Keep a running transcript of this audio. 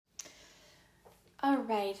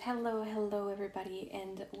Alright, hello everybody,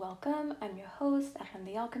 and welcome. I'm your host, I'm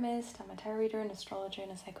the Alchemist. I'm a tarot reader, an astrologer,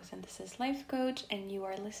 and a psychosynthesis life coach, and you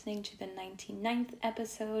are listening to the 99th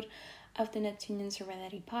episode of the Neptunian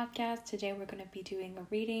Serenity podcast. Today we're going to be doing a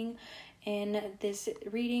reading, and this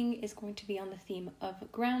reading is going to be on the theme of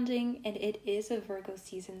grounding, and it is a Virgo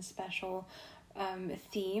season special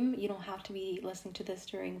theme. You don't have to be listening to this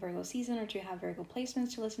during Virgo season or to have Virgo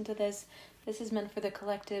placements to listen to this. This is meant for the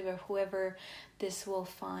collective or whoever this will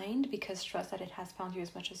find, because trust that it has found you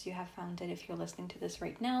as much as you have found it if you're listening to this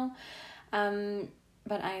right now.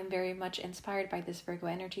 But I am very much inspired by this Virgo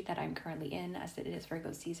energy that I'm currently in, as it is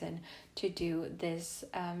Virgo season, to do this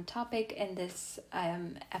topic and this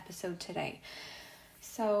episode today.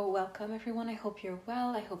 So welcome everyone. I hope you're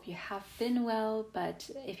well. I hope you have been well, but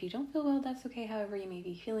if you don't feel well, that's okay. However you may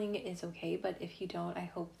be feeling is okay, but if you don't, I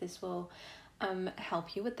hope this will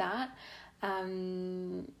help you with that. I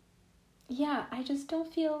just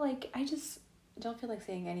don't feel like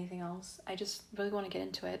saying anything else. I just really want to get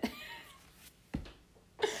into it.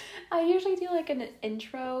 I usually do like an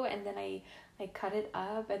intro and then I cut it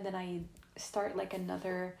up and then I start like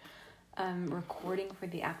another recording for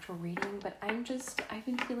the actual reading, but I've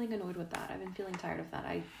been feeling annoyed with that. I've been feeling tired of that.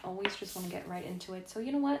 I always just want to get right into it. So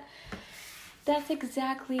you know what? That's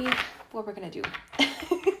exactly what we're going to do.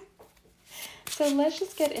 So let's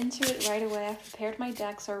just get into it right away. I've prepared my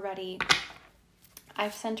decks already.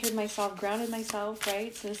 I've centered myself, grounded myself,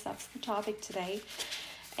 right? So that's the topic today.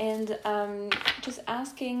 And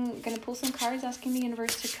gonna pull some cards, asking the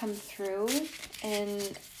universe to come through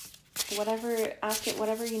and ask it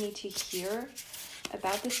whatever you need to hear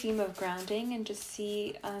about the theme of grounding, and just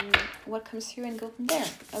see what comes through and go from there,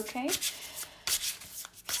 okay?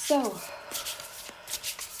 So,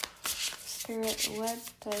 Spirit, what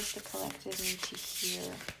does the collective need to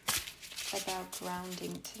hear about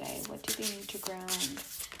grounding today? What do they need to ground?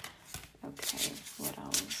 Okay, what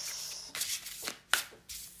else?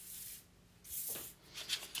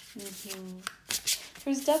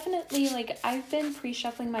 There's definitely, I've been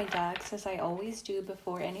pre-shuffling my decks, as I always do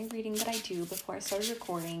before any reading that I do, before I start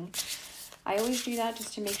recording. I always do that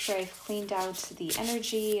just to make sure I've cleaned out the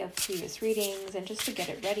energy of previous readings and just to get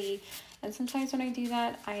it ready. And sometimes when I do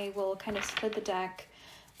that, I will kind of split the deck.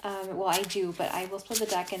 I do, but I will split the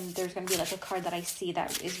deck and there's going to be like a card that I see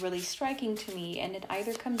that is really striking to me. And it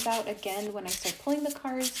either comes out again when I start pulling the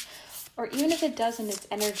cards, or even if it doesn't, its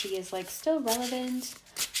energy is still relevant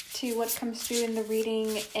to what comes through in the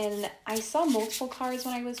reading. And I saw multiple cards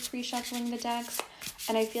when I was pre-shuffling the decks,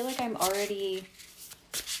 and I feel like I'm already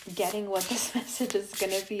getting what this message is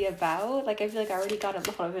going to be about. I feel like I already got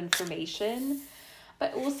a lot of information,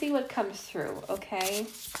 but we'll see what comes through, okay?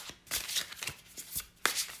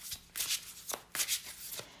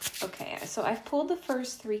 Okay, so I've pulled the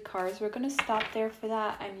first three cards. We're going to stop there for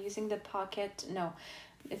that. I'm using the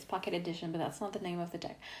it's Pocket Edition, but that's not the name of the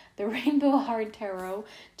deck. The Rainbow Heart Tarot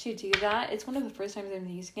to do that. It's one of the first times I'm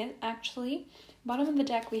using it, actually. Bottom of the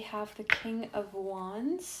deck, we have the King of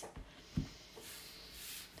Wands.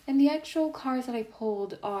 And the actual cards that I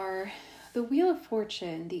pulled are the Wheel of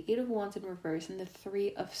Fortune, the Eight of Wands in reverse, and the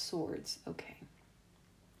Three of Swords. Okay.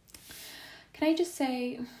 Can I just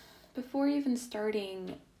say, before even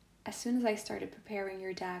starting, as soon as I started preparing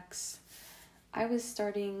your decks, I was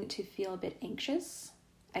starting to feel a bit anxious.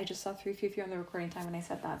 I just saw 350 on the recording time when I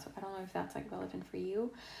said that, so I don't know if that's relevant for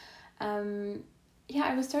you. I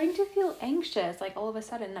was starting to feel anxious, all of a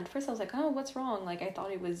sudden. And at first I was like, oh, what's wrong? I thought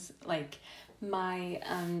it was my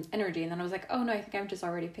energy, and then I was like, oh no, I think I'm just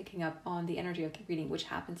already picking up on the energy of the reading, which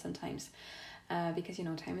happens sometimes, because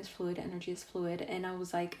time is fluid, energy is fluid. And I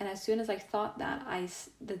was and as soon as I thought that,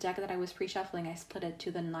 the deck that I was pre-shuffling, I split it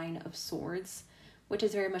to the Nine of Swords, which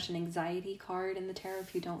is very much an anxiety card in the tarot,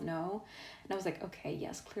 if you don't know. And I was like, okay,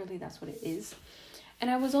 yes, clearly that's what it is. And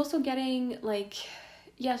I was also getting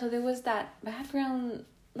so there was that background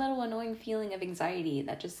little annoying feeling of anxiety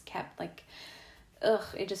that just kept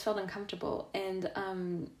it just felt uncomfortable. And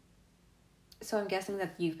so I'm guessing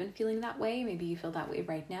that you've been feeling that way. Maybe you feel that way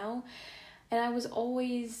right now. And I was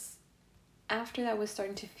always, after that was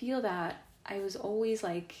starting to feel that, I was always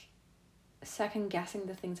second guessing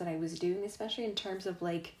the things that I was doing, especially in terms of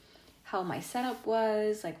how my setup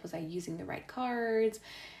was I using the right cards?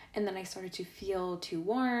 And then I started to feel too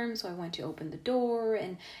warm, so I went to open the door,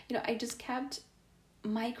 and I just kept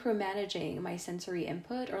micromanaging my sensory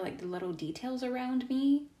input, or the little details around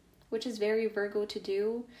me, which is very Virgo to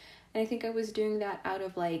do. And I think I was doing that out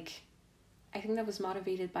of I think that was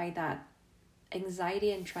motivated by that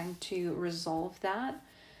anxiety and trying to resolve that.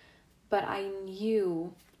 But I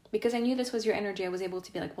knew because I knew this was your energy, I was able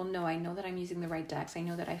to be like, well, no, I know that I'm using the right decks. I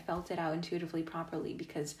know that I felt it out intuitively properly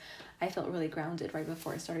because I felt really grounded right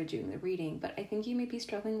before I started doing the reading. But I think you may be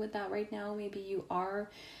struggling with that right now. Maybe you are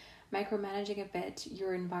micromanaging a bit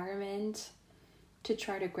your environment to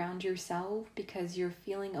try to ground yourself because you're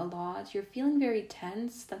feeling a lot. You're feeling very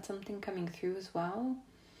tense. That's something coming through as well.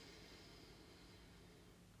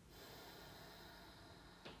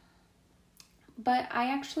 But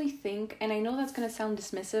I actually think, and I know that's going to sound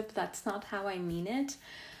dismissive, but that's not how I mean it.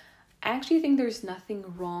 I actually think there's nothing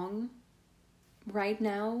wrong right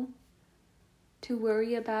now to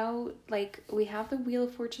worry about. Like, we have the Wheel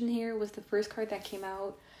of Fortune here. It was the first card that came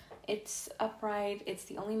out. It's upright. It's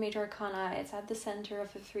the only major arcana. It's at the center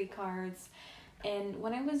of the 3 cards. And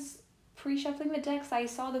when I was pre-shuffling the decks, I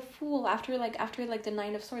saw the Fool. After the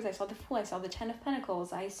 9 of Swords, I saw the Fool. I saw the 10 of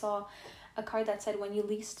Pentacles. I saw a card that said when you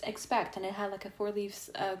least expect, and it had like a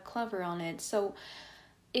 4-leaf clover on it. So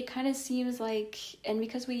it kind of seems like, and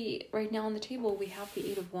because we right now on the table we have the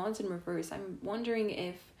 8 of Wands in reverse, I'm wondering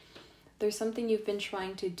if there's something you've been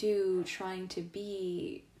trying to do, trying to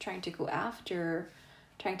be, trying to go after,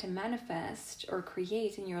 trying to manifest or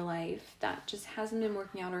create in your life that just hasn't been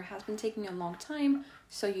working out or has been taking a long time.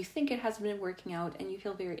 So you think it hasn't been working out and you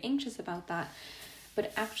feel very anxious about that,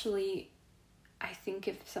 but actually I think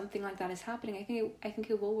if something like that is happening, I think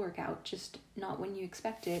it will work out, just not when you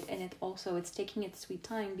expect it. And it's taking its sweet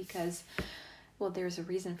time because, well, there's a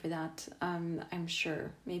reason for that. I'm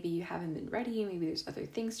sure maybe you haven't been ready. Maybe there's other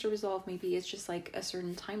things to resolve. Maybe it's just like a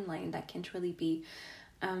certain timeline that can't really be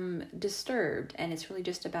disturbed. And it's really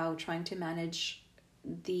just about trying to manage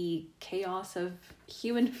the chaos of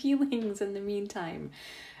human feelings in the meantime,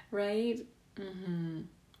 right?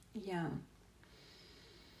 Yeah.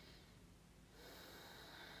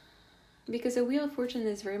 Because the Wheel of Fortune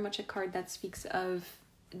is very much a card that speaks of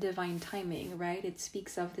divine timing, right? It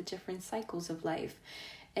speaks of the different cycles of life.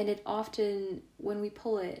 And it often, when we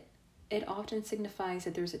pull it, it often signifies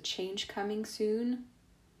that there's a change coming soon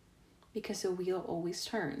because the wheel always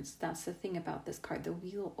turns. That's the thing about this card. The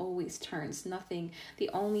wheel always turns. The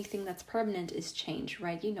only thing that's permanent is change,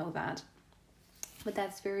 right? You know that. But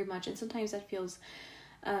that's very much, and sometimes that feels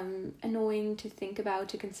annoying to think about,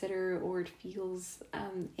 to consider, or it feels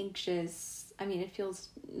anxious. I mean, it feels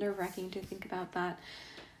nerve-wracking to think about that.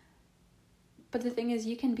 But the thing is,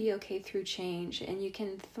 you can be okay through change, and you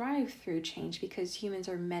can thrive through change because humans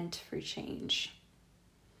are meant for change.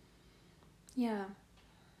 Yeah.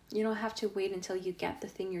 You don't have to wait until you get the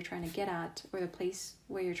thing you're trying to get at, or the place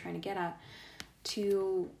where you're trying to get at,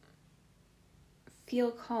 to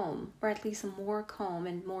feel calm, or at least more calm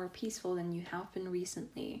and more peaceful than you have been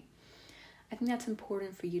recently. I think that's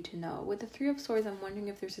important for you to know. With the 3 of Swords, I'm wondering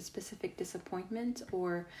if there's a specific disappointment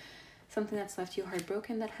or something that's left you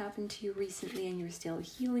heartbroken that happened to you recently and you're still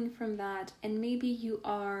healing from that. And maybe you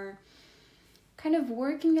are kind of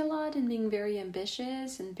working a lot and being very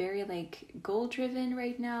ambitious and very like goal-driven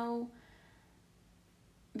right now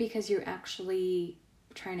because you're actually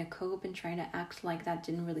trying to cope and trying to act like that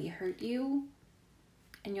didn't really hurt you.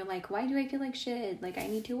 And you're like, why do I feel like shit? Like, I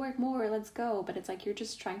need to work more, let's go. But it's like you're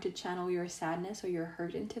just trying to channel your sadness or your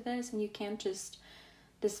hurt into this, and you can't just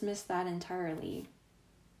dismiss that entirely.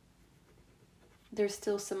 There's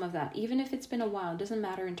still some of that. Even if it's been a while, it doesn't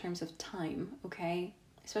matter in terms of time, okay?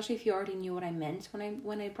 Especially if you already knew what I meant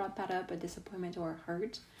when I brought that up, a disappointment or a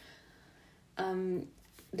hurt.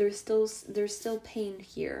 There's still pain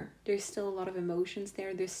here. There's still a lot of emotions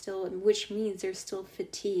there. Which means there's still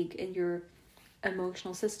fatigue in your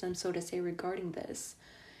emotional system, so to say, regarding this.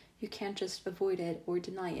 You can't just avoid it or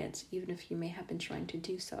deny it, even if you may have been trying to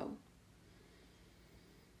do so.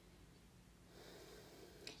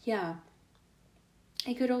 Yeah.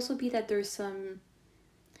 It could also be that there's some,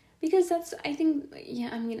 because that's, I think, yeah,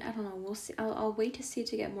 I mean, I don't know, we'll see. I'll wait to see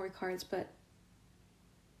to get more cards, but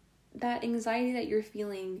that anxiety that you're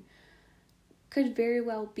feeling could very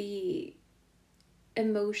well be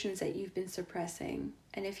emotions that you've been suppressing.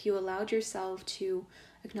 And if you allowed yourself to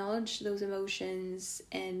acknowledge those emotions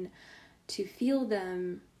and to feel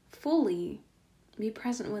them fully, be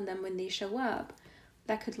present with them when they show up,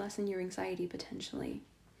 that could lessen your anxiety potentially.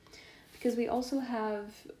 Because we also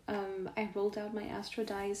have, I rolled out my astro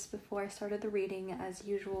dice before I started the reading as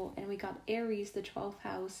usual, and we got Aries, the 12th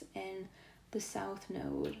house, and the South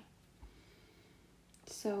Node.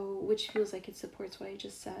 So, which feels like it supports what I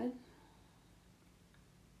just said.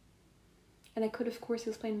 And I could, of course,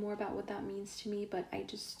 explain more about what that means to me, but I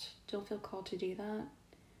just don't feel called to do that.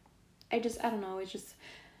 I don't know, it's just,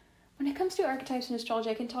 when it comes to archetypes and astrology,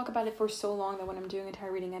 I can talk about it for so long that when I'm doing a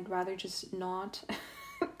tarot reading, I'd rather just not.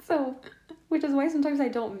 So, which is why sometimes I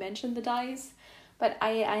don't mention the dice, But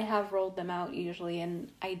I have rolled them out usually,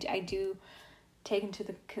 and I do take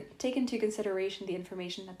into consideration the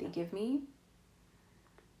information that they give me.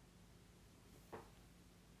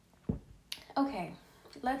 Okay,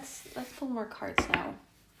 let's pull more cards now.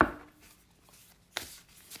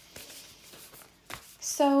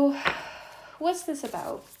 So, what's this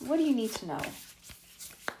about? What do you need to know?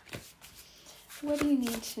 What do you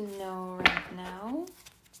need to know right now?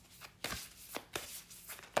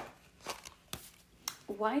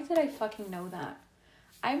 Why did I fucking know that?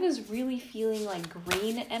 I was really feeling like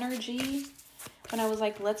green energy when I was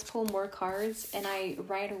like, let's pull more cards. And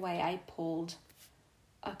right away, I pulled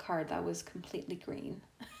a card that was completely green.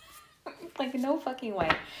 Like, no fucking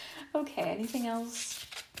way. Okay, anything else?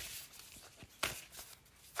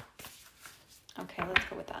 Okay, let's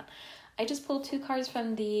go with that. I just pulled 2 cards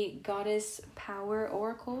from the Goddess Power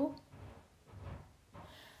Oracle.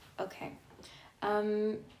 Okay.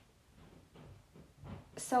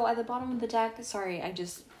 So at the bottom of the deck, sorry,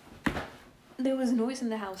 there was noise in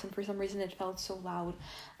the house and for some reason it felt so loud.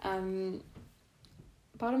 Bottom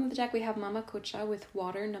of the deck we have Mama Kocha with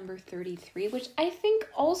water number 33, which I think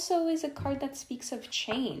also is a card that speaks of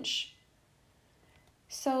change.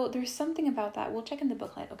 So there's something about that. We'll check in the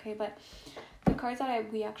booklet, okay? But the cards that I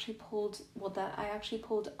actually pulled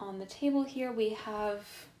on the table here, we have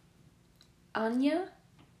Anya.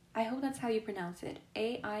 I hope that's how you pronounce it.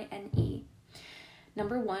 A-I-N-E.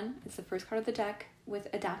 Number 1 is the first card of the deck with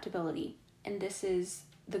adaptability. And this is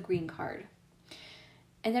the green card.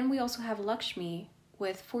 And then we also have Lakshmi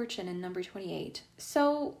with fortune in number 28.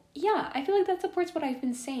 So yeah, I feel like that supports what I've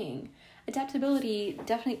been saying. Adaptability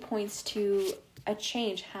definitely points to a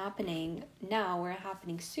change happening now or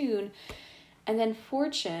happening soon. And then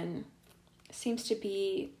fortune seems to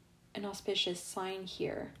be an auspicious sign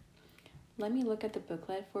here. Let me look at the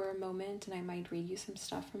booklet for a moment and I might read you some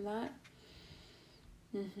stuff from that.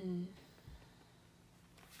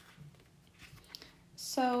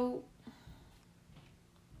 So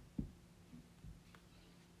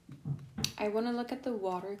I want to look at the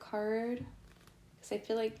water card because I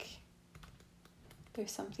feel like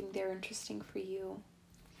there's something there interesting for you.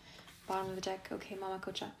 Bottom of the deck. Okay, Mama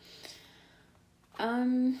Kocha.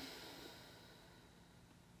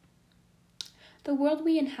 The world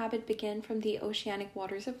we inhabit began from the oceanic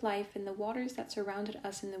waters of life and the waters that surrounded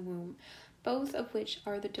us in the womb, both of which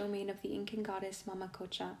are the domain of the Incan goddess Mama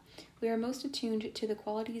Kocha. We are most attuned to the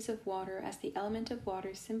qualities of water as the element of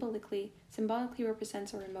water symbolically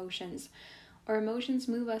represents our emotions. Our emotions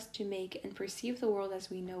move us to make and perceive the world as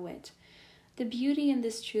we know it. The beauty in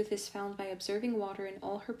this truth is found by observing water in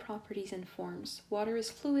all her properties and forms. Water is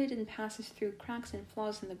fluid and passes through cracks and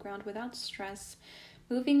flaws in the ground without stress,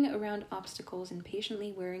 moving around obstacles and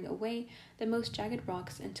patiently wearing away the most jagged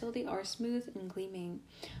rocks until they are smooth and gleaming.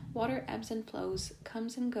 Water ebbs and flows,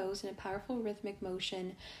 comes and goes in a powerful rhythmic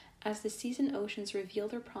motion as the seas and oceans reveal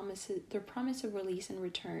their promise of release and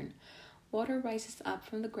return. Water rises up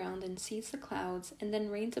from the ground and seeds the clouds and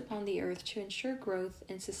then rains upon the earth to ensure growth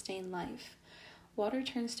and sustain life. Water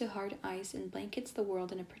turns to hard ice and blankets the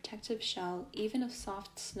world in a protective shell, even of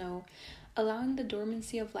soft snow, allowing the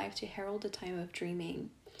dormancy of life to herald a time of dreaming.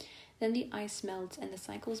 Then the ice melts and the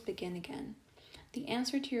cycles begin again. The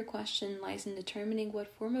answer to your question lies in determining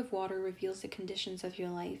what form of water reveals the conditions of your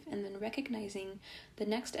life and then recognizing the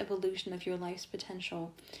next evolution of your life's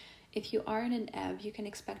potential. If you are in an ebb, you can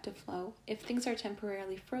expect a flow. If things are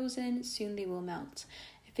temporarily frozen, soon they will melt.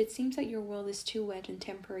 If it seems that your world is too wet and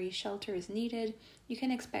temporary shelter is needed, you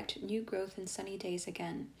can expect new growth and sunny days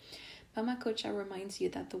again. Mama Kocha reminds you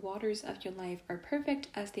that the waters of your life are perfect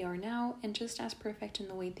as they are now and just as perfect in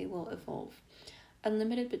the way they will evolve.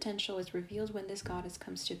 Unlimited potential is revealed when this goddess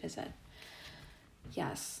comes to visit.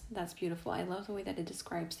 Yes, that's beautiful. I love the way that it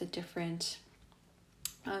describes the different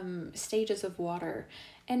stages of water.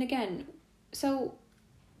 And again, so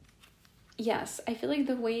yes, I feel like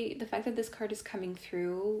the fact that this card is coming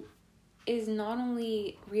through is not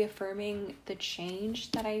only reaffirming the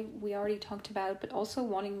change that we already talked about, but also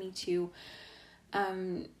wanting me to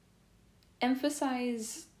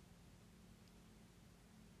emphasize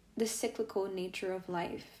the cyclical nature of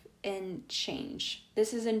life and change.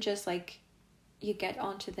 This isn't just like you get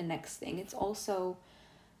on to the next thing. It's also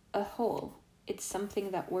a whole. It's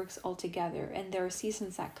something that works all together, and there are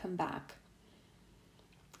seasons that come back.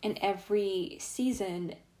 And every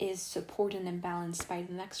season is supported and balanced by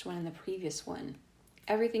the next one and the previous one.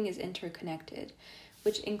 Everything is interconnected,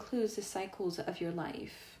 which includes the cycles of your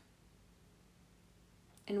life.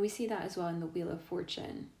 And we see that as well in the Wheel of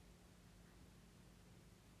Fortune.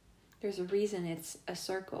 There's a reason it's a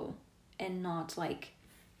circle and not like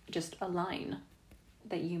just a line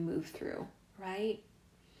that you move through, right?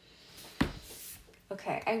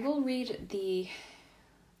 Okay, I'll read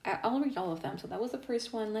all of them. So that was the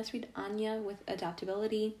first one. Let's read Anya with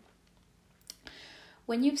adaptability.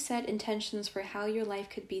 When you've set intentions for how your life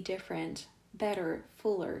could be different, better,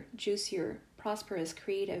 fuller, juicier, prosperous,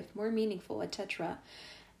 creative, more meaningful, etc.,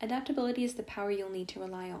 adaptability is the power you'll need to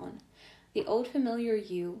rely on. The old familiar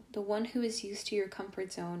you, the one who is used to your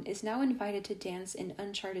comfort zone, is now invited to dance in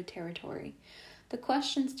uncharted territory. The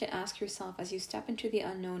questions to ask yourself as you step into the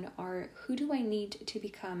unknown are, who do I need to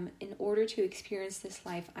become in order to experience this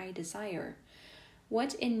life I desire?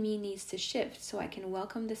 What in me needs to shift so I can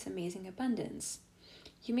welcome this amazing abundance?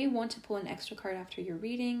 You may want to pull an extra card after your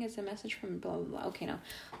reading as a message from blah, blah, blah. Okay, no,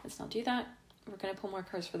 let's not do that. We're going to pull more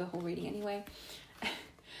cards for the whole reading anyway.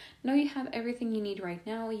 Know you have everything you need right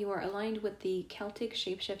now. You are aligned with the Celtic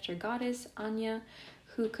shapeshifter goddess, Anya,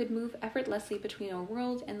 who could move effortlessly between our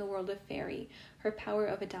world and the world of fairy. Her power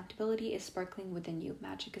of adaptability is sparkling within you.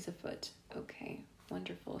 Magic is afoot. Okay,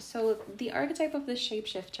 wonderful. So the archetype of the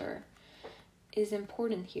shapeshifter is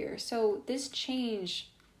important here. So this change,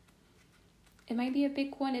 it might be a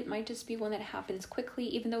big one. It might just be one that happens quickly,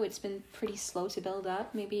 even though it's been pretty slow to build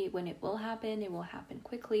up. Maybe when it will happen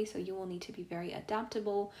quickly. So you will need to be very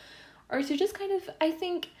adaptable, or to just kind of, I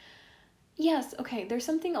think, yes, okay, there's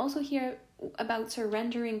something also here about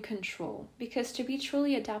surrendering control, because to be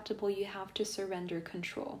truly adaptable, you have to surrender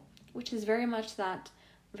control, which is very much that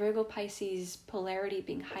Virgo Pisces polarity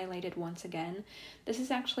being highlighted once again. This is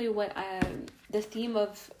actually what the theme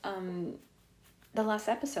of the last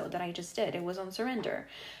episode that I just did. It was on surrender,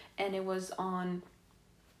 and it was on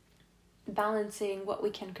balancing what we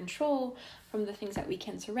can control from the things that we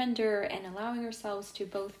can surrender, and allowing ourselves to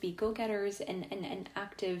both be go-getters and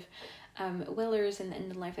active willers in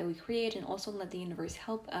the life that we create, and also let the universe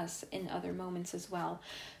help us in other moments as well.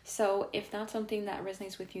 So if that's something that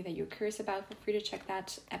resonates with you, that you're curious about, feel free to check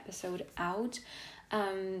that episode out.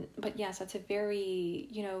 But yes, that's a very,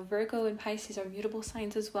 Virgo and Pisces are mutable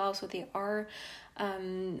signs as well, so they are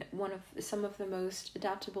some of the most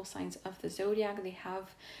adaptable signs of the zodiac.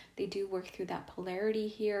 They do work through that polarity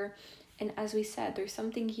here. And as we said, there's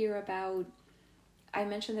something here about, I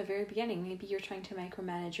mentioned at the very beginning, maybe you're trying to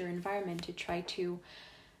micromanage your environment to try to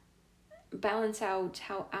balance out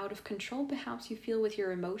how out of control perhaps you feel with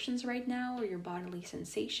your emotions right now, or your bodily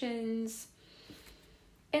sensations.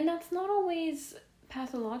 And that's not always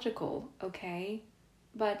pathological, okay?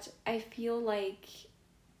 But I feel like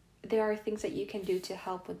there are things that you can do to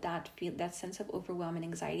help with that sense of overwhelm and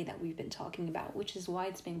anxiety that we've been talking about, which is why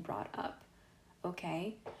it's being brought up,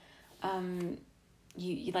 okay?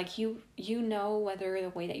 You know whether the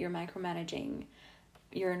way that you're micromanaging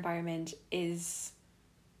your environment is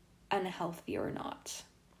unhealthy or not.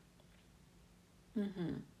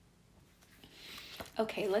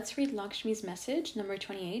 Okay, let's read Lakshmi's message, number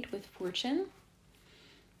 28, with fortune.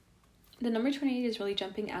 The number 28 is really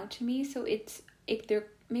jumping out to me, so there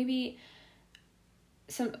maybe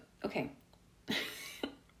some, okay.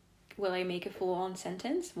 Will I make a full-on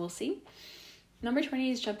sentence? We'll see. Number 20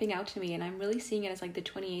 is jumping out to me, and I'm really seeing it as like the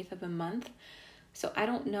 28th of a month. So I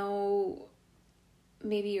don't know,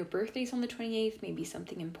 maybe your birthday's on the 28th, maybe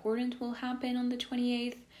something important will happen on the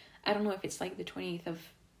 28th. I don't know if it's like the 28th of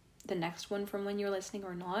the next one from when you're listening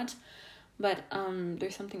or not. But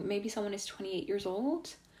there's something, maybe someone is 28 years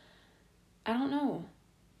old. I don't know.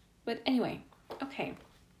 But anyway, okay.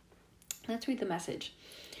 Let's read the message.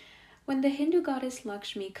 When the Hindu goddess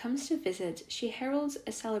Lakshmi comes to visit, she heralds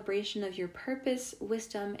a celebration of your purpose,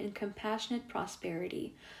 wisdom, and compassionate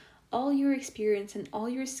prosperity. All your experience and all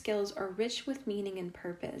your skills are rich with meaning and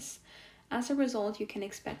purpose. As a result, you can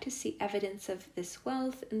expect to see evidence of this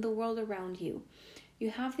wealth in the world around you. You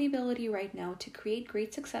have the ability right now to create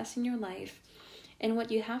great success in your life, and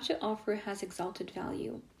what you have to offer has exalted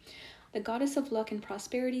value. The goddess of luck and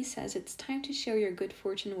prosperity says it's time to share your good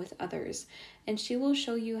fortune with others, and she will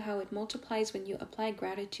show you how it multiplies when you apply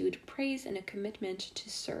gratitude, praise, and a commitment to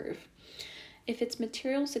serve. If it's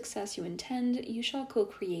material success you intend, you shall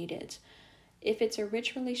co-create it. If it's a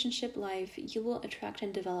rich relationship life, you will attract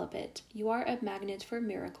and develop it. You are a magnet for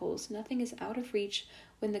miracles. Nothing is out of reach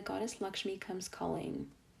when the goddess Lakshmi comes calling.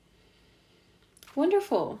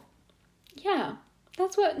 Wonderful. Yeah.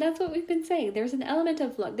 That's what we've been saying. There's an element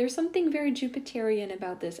of luck. There's something very Jupiterian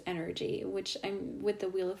about this energy, which I'm with the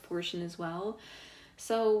Wheel of Fortune as well.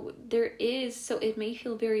 So it may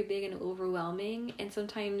feel very big and overwhelming, and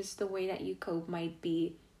sometimes the way that you cope might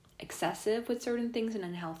be excessive with certain things in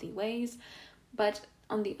unhealthy ways. But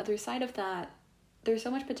on the other side of that, there's so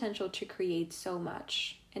much potential to create so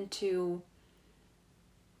much, and to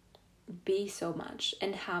be so much,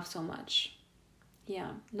 and have so much.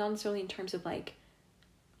 Yeah, not necessarily in terms of like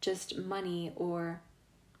just money, or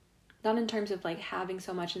not in terms of like having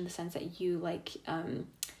so much in the sense that you like,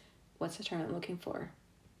 what's the term I'm looking for?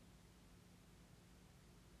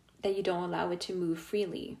 That you don't allow it to move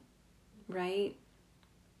freely, right?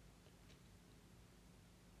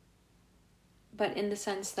 But in the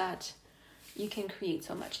sense that you can create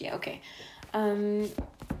so much. Yeah, okay.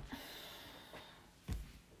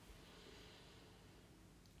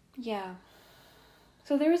 Yeah.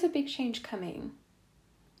 So there is a big change coming.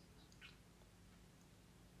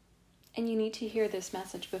 And you need to hear this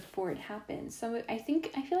message before it happens. So I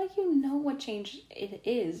feel like you know what change it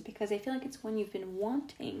is, because I feel like it's one you've been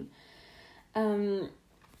wanting. But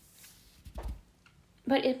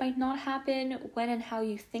it might not happen when and how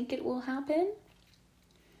you think it will happen.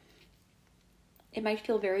 It might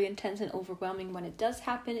feel very intense and overwhelming when it does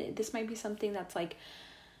happen. This might be something that's like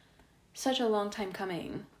such a long time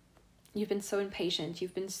coming. You've been so impatient.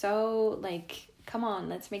 You've been so like, come on,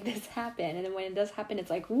 let's make this happen. And then when it does happen, it's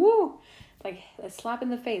like, woo, like a slap in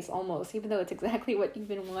the face almost, even though it's exactly what you've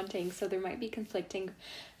been wanting. So there might be conflicting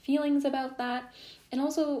feelings about that. And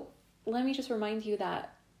also, let me just remind you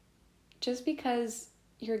that just because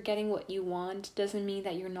you're getting what you want doesn't mean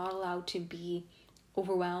that you're not allowed to be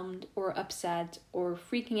overwhelmed or upset or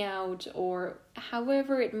freaking out, or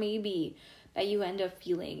however it may be that you end up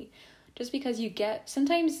feeling. Just because you get,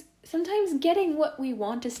 sometimes getting what we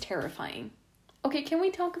want is terrifying. Okay, can we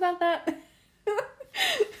talk about that?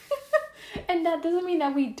 And that doesn't mean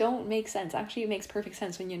that we don't make sense. Actually, it makes perfect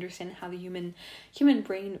sense when you understand how the human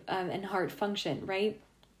brain and heart function, right?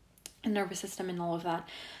 And nervous system and all of that.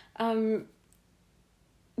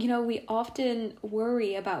 You know, we often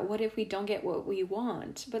worry about what if we don't get what we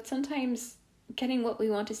want, but sometimes getting what we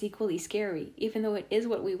want is equally scary, even though it is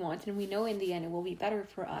what we want and we know in the end it will be better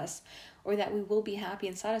for us, or that we will be happy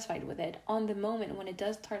and satisfied with it. On the moment when it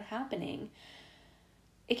does start happening,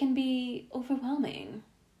 it can be overwhelming.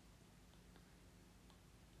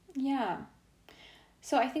 Yeah.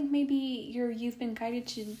 So I think maybe you've been guided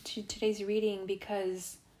to today's reading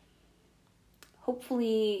because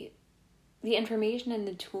hopefully the information and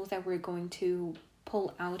the tools that we're going to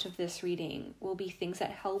pull out of this reading will be things that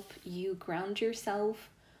help you ground yourself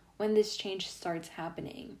when this change starts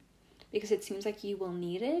happening. Because it seems like you will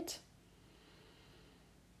need it.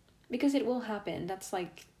 Because it will happen. That's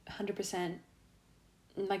like 100%,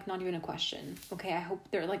 like not even a question. Okay, I hope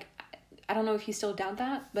they're like, I don't know if you still doubt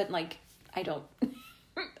that, but like, I don't.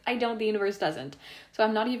 I don't, the universe doesn't. So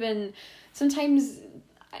I'm not even, sometimes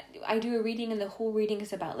I do a reading and the whole reading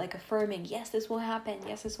is about like affirming, yes, this will happen.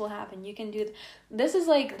 Yes, this will happen. You can do this is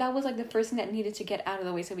like, that was like the first thing that needed to get out of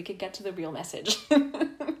the way so we could get to the real message.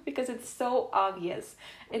 Because it's so obvious.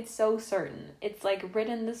 It's so certain. It's like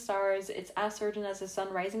written in the stars. It's as certain as the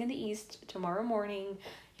sun rising in the east tomorrow morning.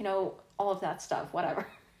 You know, all of that stuff, whatever.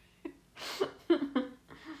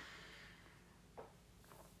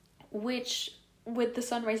 Which, with the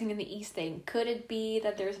sun rising in the east thing, could it be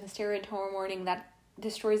that there's an asteroid tomorrow morning that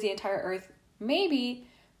destroys the entire earth? Maybe,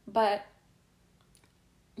 but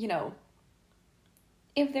you know,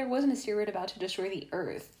 if there was an asteroid about to destroy the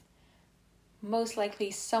earth, most likely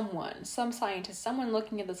some scientist, someone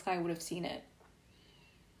looking at the sky would have seen it.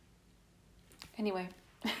 Anyway.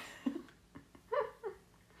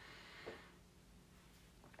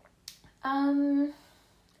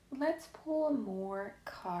 Let's pull more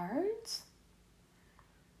cards.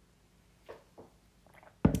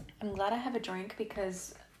 I'm glad I have a drink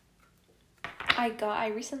because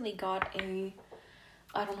I recently got I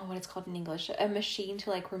don't know what it's called in English, a machine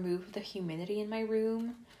to like remove the humidity in my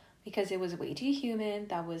room because it was way too humid.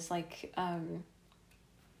 That was like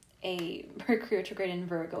a Mercury retrograde in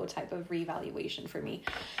Virgo type of reevaluation for me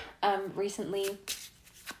recently.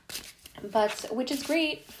 But which is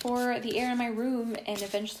great for the air in my room and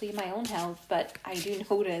eventually my own health. But I do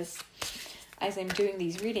notice as I'm doing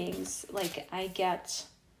these readings, like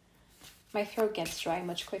my throat gets dry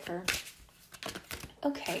much quicker.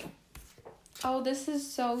 Okay. Oh, this is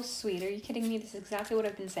so sweet. Are you kidding me? This is exactly what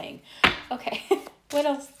I've been saying. Okay. What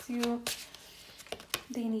else do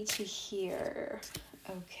they need to hear?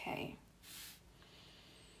 Okay.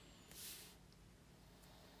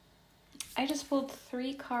 I just pulled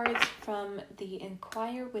 3 cards from the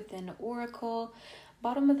Inquire Within Oracle.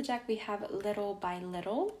 Bottom of the deck, we have Little by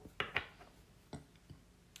Little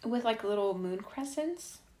with like little moon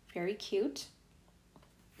crescents. Very cute.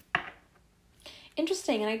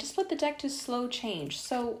 Interesting. And I just put the deck to Slow Change.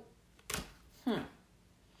 So,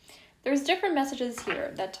 there's different messages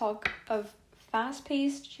here that talk of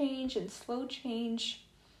fast-paced change and slow change.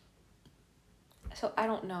 So I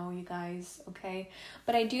don't know, you guys, okay?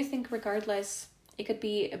 But I do think regardless It could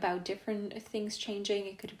be about different things changing.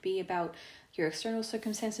 It could be about your external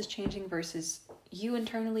circumstances changing versus you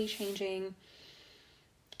internally changing.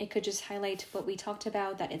 It could just highlight what we talked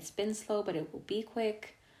about, that it's been slow, but it will be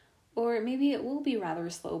quick. Or maybe it will be rather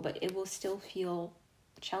slow, but it will still feel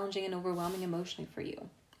challenging and overwhelming emotionally for you.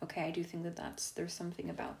 Okay, I do think that there's something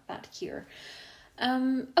about that here.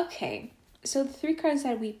 Okay, so the 3 cards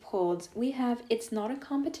that we pulled, we have It's Not a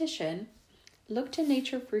Competition, Look to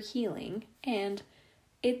Nature for Healing, and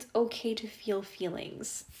It's Okay to Feel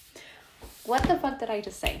Feelings. What the fuck did I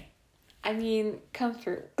just say? I mean, come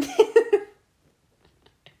through.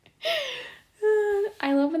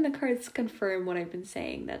 I love when the cards confirm what I've been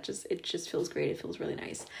saying. It just feels great. It feels really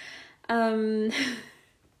nice.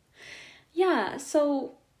 Yeah,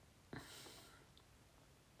 so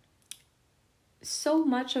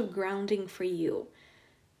much of grounding for you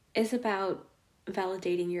is about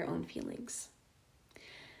validating your own feelings.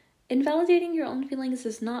 And validating your own feelings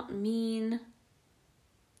does not mean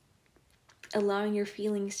allowing your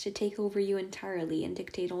feelings to take over you entirely and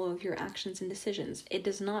dictate all of your actions and decisions. It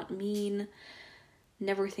does not mean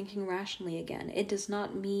never thinking rationally again. It does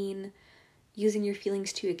not mean using your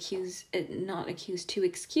feelings to excuse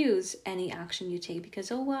any action you take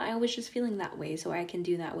because, oh, well, I was just feeling that way, so I can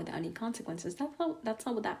do that without any consequences. That's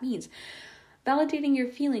not what that means. Validating your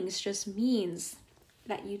feelings just means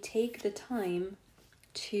that you take the time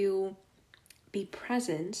to be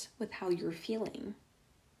present with how you're feeling.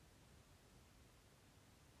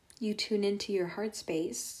 You tune into your heart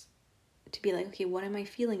space to be like, okay, what am I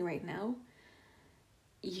feeling right now?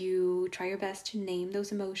 You try your best to name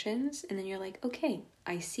those emotions, and then you're like, okay,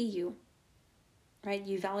 I see you, right?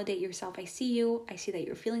 You validate yourself. I see you. I see that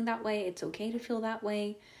you're feeling that way. It's okay to feel that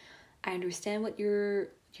way. I understand what you're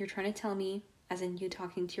trying to tell me, as in you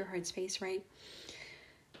talking to your heart space, right?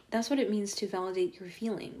 That's what it means to validate your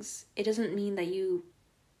feelings. It doesn't mean that you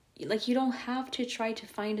don't have to try to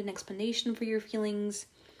find an explanation for your feelings,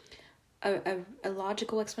 a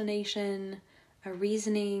logical explanation, a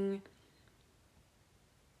reasoning.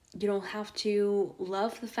 You don't have to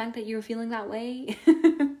love the fact that you're feeling that way.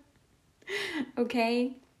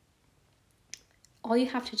 Okay? All you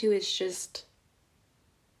have to do is just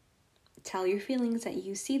tell your feelings that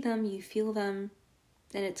you see them, you feel them,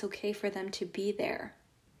 and it's okay for them to be there.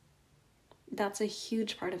 That's a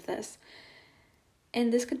huge part of this.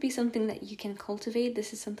 And this could be something that you can cultivate.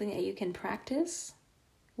 This is something that you can practice.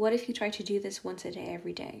 What if you try to do this once a day,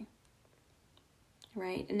 every day?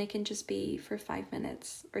 Right? And it can just be for 5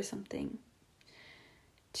 minutes or something.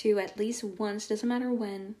 To at least once, doesn't matter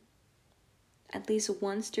when, at least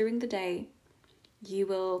once during the day, you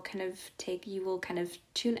will kind of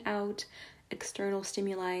tune out external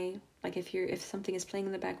stimuli. Like if something is playing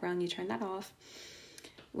in the background, you turn that off.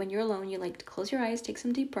 When you're alone, you like to close your eyes, take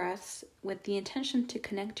some deep breaths with the intention to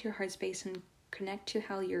connect to your heart space and connect to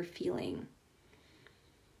how you're feeling.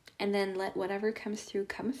 And then let whatever comes through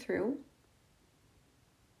come through.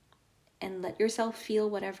 And let yourself feel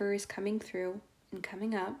whatever is coming through and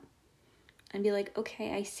coming up. And be like,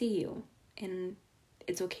 okay, I see you. And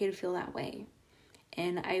it's okay to feel that way.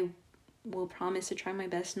 And I will promise to try my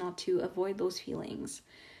best not to avoid those feelings.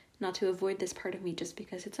 Not to avoid this part of me just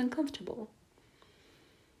because it's uncomfortable.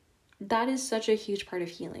 That is such a huge part of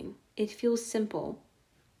healing. It feels simple.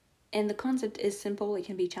 And the concept is simple. It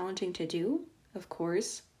can be challenging to do, of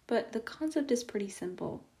course. But the concept is pretty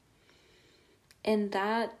simple. And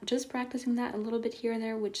that, just practicing that a little bit here and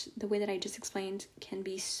there, which the way that I just explained, can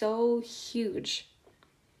be so huge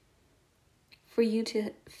for you to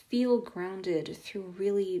feel grounded through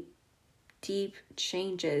really deep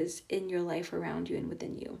changes in your life around you and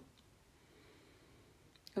within you.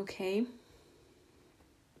 Okay?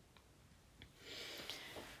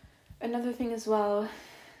 Another thing as well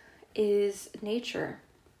is nature.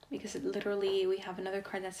 Because literally we have another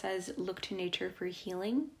card that says, look to nature for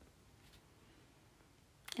healing.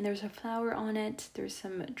 And there's a flower on it, there's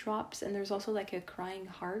some drops, and there's also like a crying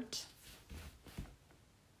heart.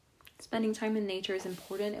 Spending time in nature is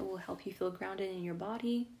important. It will help you feel grounded in your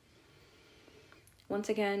body. Once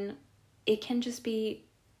again, it can just be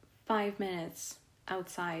 5 minutes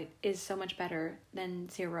outside is so much better than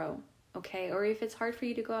 0, okay? Or if it's hard for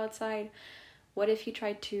you to go outside, what if you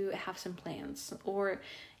tried to have some plans? Or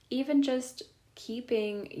even just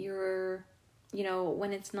keeping your,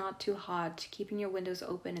 when it's not too hot, keeping your windows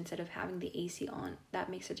open instead of having the AC on. That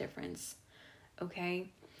makes a difference, okay?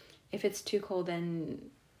 If it's too cold, then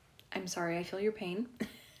I'm sorry, I feel your pain.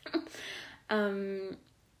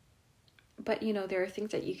 But, there are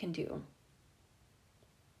things that you can do.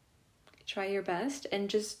 Try your best and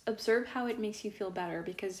just observe how it makes you feel better,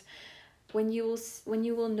 because when you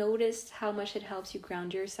will notice how much it helps you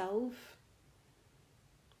ground yourself,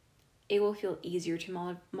 it will feel easier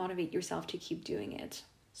to motivate yourself to keep doing it.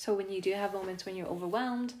 So when you do have moments when you're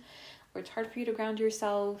overwhelmed or it's hard for you to ground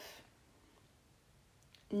yourself,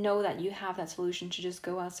 know that you have that solution to just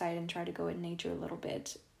go outside and try to go in nature a little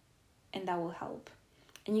bit, and that will help.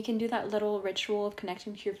 And you can do that little ritual of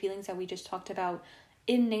connecting to your feelings that we just talked about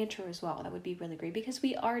in nature as well. That would be really great, because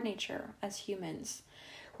we are nature as humans.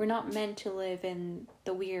 We're not meant to live in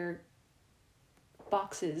the weird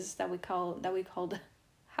boxes that we called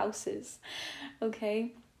houses.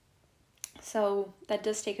 Okay? So that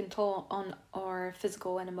does take a toll on our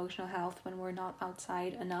physical and emotional health when we're not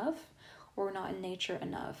outside enough or we're not in nature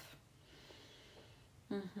enough.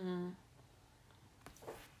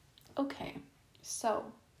 Okay, so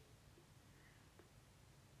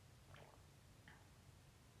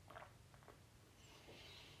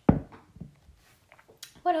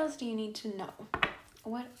what else do you need to know?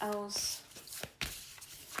 What else?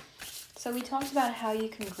 So we talked about how you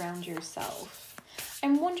can ground yourself.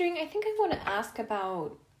 I'm wondering, I think I want to ask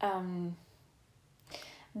about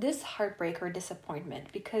this heartbreak or disappointment,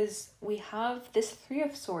 because we have this Three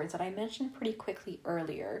of Swords that I mentioned pretty quickly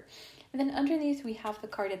earlier. And then underneath we have the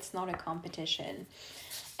card, it's not a competition.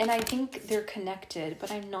 And I think they're connected,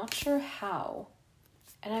 but I'm not sure how.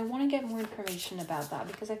 And I want to get more information about that,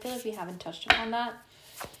 because I feel like we haven't touched upon that.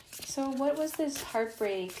 So what was this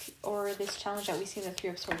heartbreak or this challenge that we see in the Three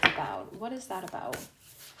of Swords about? What is that about?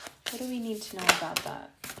 What do we need to know about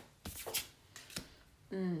that?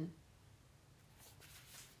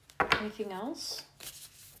 Anything else?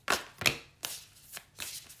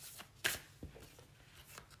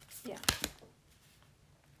 Yeah.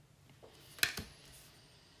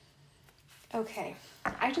 Okay.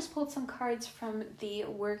 I just pulled some cards from the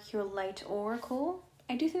Work Your Light Oracle.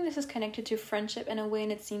 I do think this is connected to friendship in a way,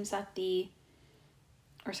 and it seems that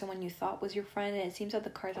or someone you thought was your friend, and it seems that the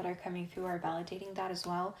cards that are coming through are validating that as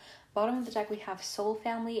well. Bottom of the deck, we have Soul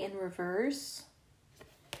Family in reverse.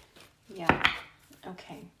 Yeah.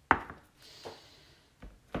 Okay.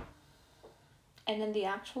 And then the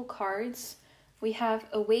actual cards, we have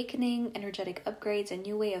Awakening, Energetic Upgrades, A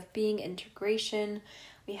New Way of Being, Integration.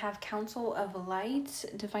 We have Council of Light,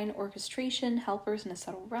 Divine Orchestration, Helpers in the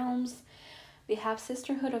Subtle Realms. We have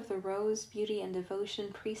Sisterhood of the Rose, Beauty and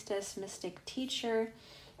Devotion, Priestess, Mystic, Teacher.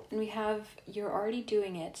 And we have You're Already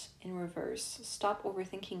Doing It in reverse. Stop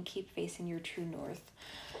overthinking, keep facing your true north.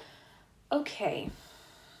 Okay.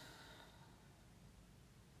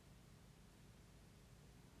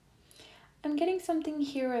 I'm getting something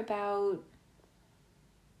here about...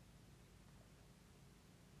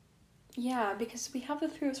 Yeah, because we have the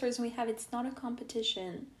Three of Swords and we have it's not a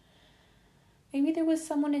competition. Maybe there was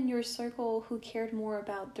someone in your circle who cared more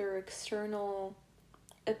about their external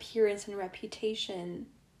appearance and reputation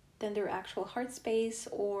than their actual heart space,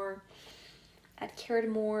 or had cared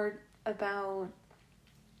more about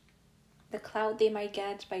the clout they might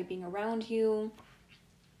get by being around you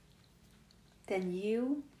than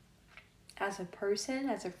you as a person,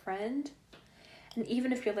 as a friend. And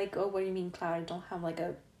even if you're like, oh, what do you mean clout? I don't have like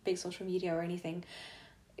a big social media or anything.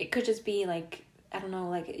 It could just be like, I don't know,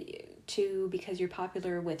 like because you're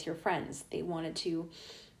popular with your friends. They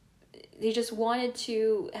just wanted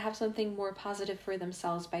to have something more positive for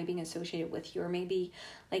themselves by being associated with you. Or maybe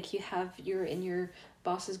like you're in your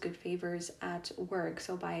boss's good favors at work.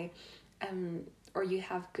 So by, or you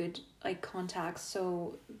have good like contacts.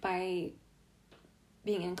 So by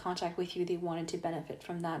being in contact with you, they wanted to benefit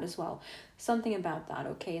from that as well. Something about that,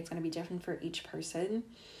 okay? It's going to be different for each person.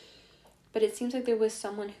 But it seems like there was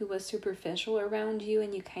someone who was superficial around you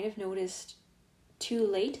and you kind of noticed too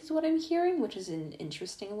late is what I'm hearing, which is an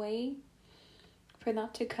interesting way for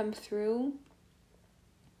that to come through.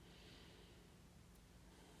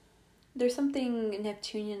 There's something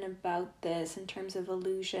Neptunian about this in terms of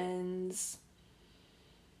illusions.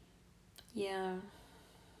 Yeah.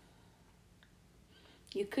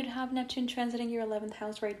 You could have Neptune transiting your 11th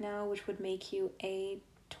house right now, which would make you a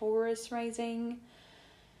Taurus rising,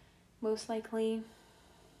 most likely.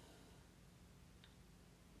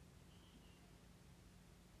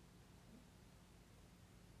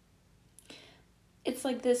 It's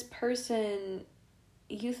like this person,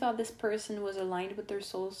 you thought this person was aligned with their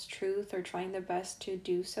soul's truth or trying their best to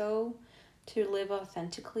do so, to live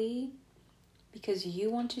authentically, because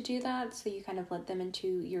you want to do that, so you kind of let them into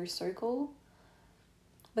your circle.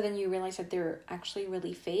 But then you realize that they're actually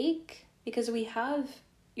really fake, because we have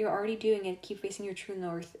You're Already Doing It, Keep Facing Your True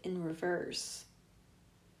North in reverse.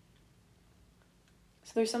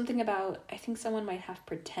 So there's something about, I think someone might have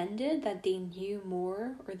pretended that they knew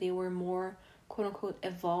more or they were more quote unquote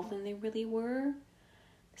evolved than they really were.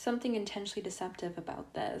 Something intentionally deceptive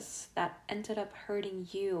about this that ended up hurting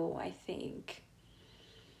you, I think.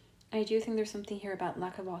 I do think there's something here about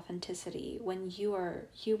lack of authenticity when you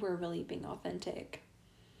were really being authentic.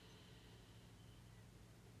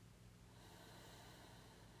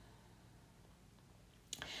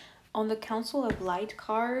 On the Council of Light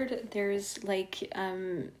card, there's like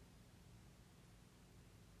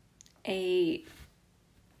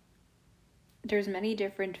there's many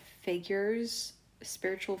different figures,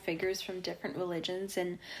 spiritual figures from different religions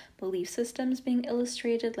and belief systems being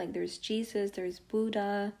illustrated. Like there's Jesus, there's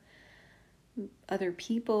Buddha, other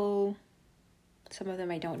people, some of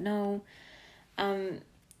them I don't know.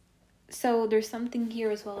 So there's something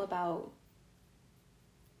here as well about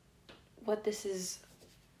what this is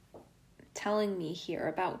telling me here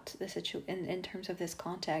about the situation in terms of this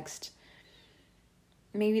context.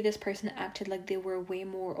 Maybe this person acted like they were way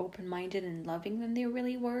more open-minded and loving than they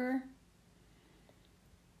really were.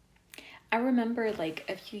 I remember like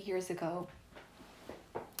a few years ago,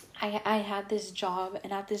 I had this job,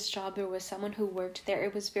 and at this job there was someone who worked there.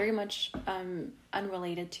 It was very much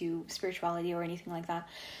unrelated to spirituality or anything like that.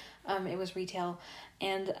 It was retail,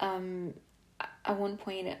 and at one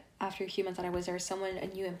point after a few months that I was there, a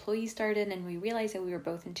new employee started, and we realized that we were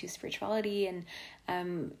both into spirituality, and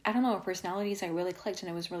I don't know, our personalities like really clicked,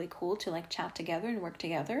 and it was really cool to like chat together and work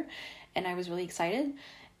together, and I was really excited.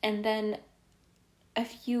 And then a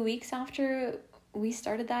few weeks after we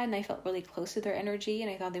started that, and I felt really close to their energy,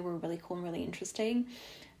 and I thought they were really cool and really interesting,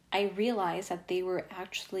 I realized that they were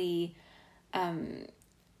actually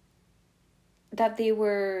that they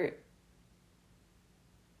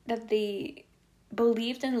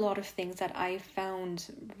believed in a lot of things that I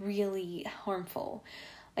found really harmful.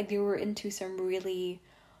 Like they were into some really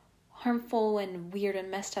harmful and weird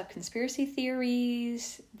and messed up conspiracy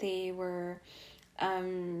theories. They were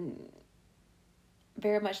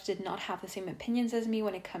very much did not have the same opinions as me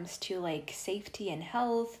when it comes to like safety and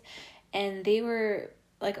health, and they were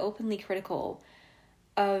like openly critical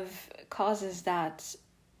of causes that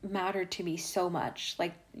mattered to me so much,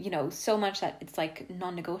 like, you know, so much that it's like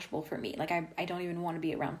non-negotiable for me. Like I don't even want to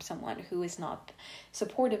be around someone who is not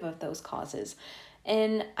supportive of those causes.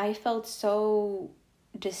 And I felt so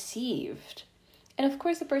deceived. And of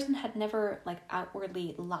course the person had never like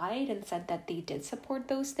outwardly lied and said that they did support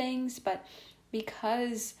those things, but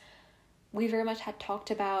because we very much had talked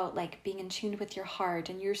about like being in tune with your heart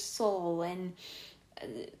and your soul and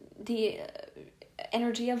the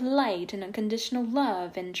energy of light and unconditional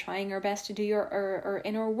love and trying our best to do our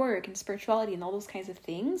inner work and spirituality and all those kinds of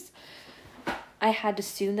things, I had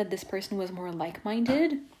assumed that this person was more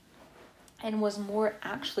like-minded and was more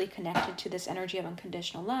actually connected to this energy of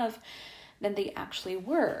unconditional love than they actually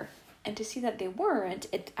were. And to see that they weren't,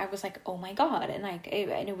 I was like, oh my God.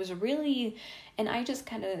 And it was really, and I just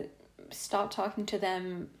kind of stopped talking to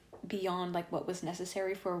them beyond like what was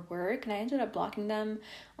necessary for work, and I ended up blocking them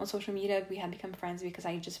on social media. We had become friends because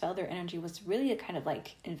I just felt their energy was really kind of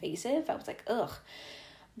like invasive. I was like, ugh.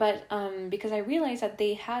 But because I realized that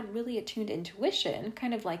they had really attuned intuition,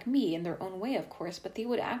 kind of like me in their own way, of course, but they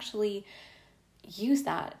would actually use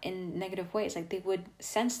that in negative ways. Like they would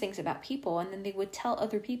sense things about people, and then they would tell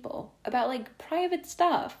other people about like private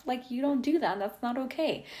stuff. Like, you don't do that, that's not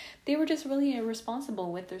okay. They were just really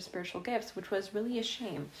irresponsible with their spiritual gifts, which was really a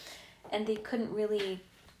shame. And they couldn't really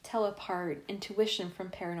tell apart intuition from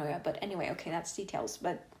paranoia. But anyway, okay, that's details.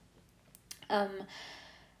 But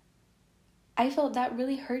I felt that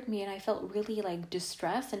really hurt me, and I felt really like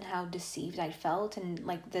distressed and how deceived I felt, and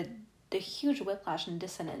like the huge whiplash and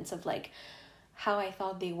dissonance of like how I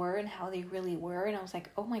thought they were and how they really were. And I was like,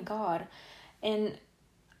 oh my God. And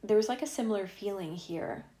there was like a similar feeling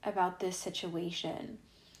here about this situation.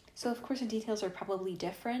 So of course the details are probably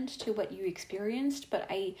different to what you experienced, but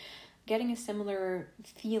I getting a similar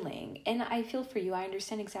feeling, and I feel for you. I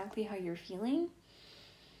understand exactly how you're feeling,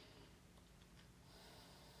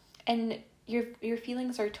 and your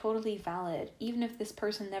feelings are totally valid, even if this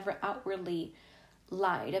person never outwardly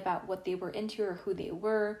lied about what they were into or who they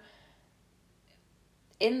were.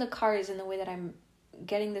 In the cards, in the way that I'm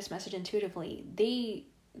getting this message intuitively,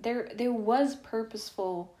 there was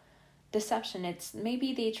purposeful deception. It's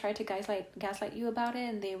maybe they tried to gaslight you about it,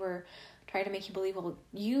 and they were trying to make you believe, well,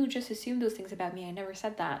 you just assumed those things about me, I never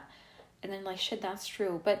said that. And then like, shit, that's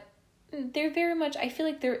true. But they're very much, I feel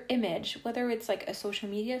like their image, whether it's like a social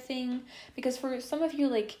media thing, because for some of you,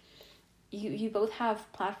 like you both have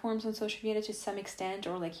platforms on social media to some extent,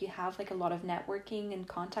 or like you have like a lot of networking and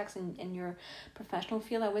contacts in your professional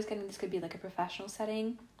field. I was getting this could be like a professional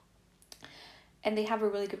setting. And they have a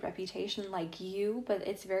really good reputation like you, but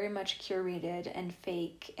it's very much curated and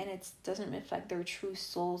fake, and it doesn't reflect their true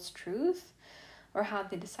soul's truth or how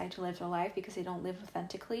they decide to live their life, because they don't live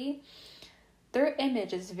authentically. Their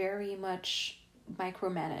image is very much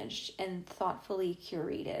micromanaged and thoughtfully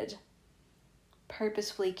curated,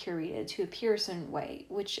 purposefully curated to appear a certain way,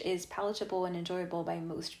 which is palatable and enjoyable by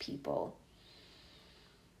most people.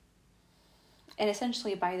 And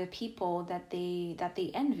essentially by the people that they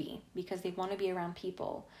envy, because they want to be around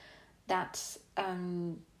people that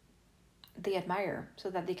they admire, so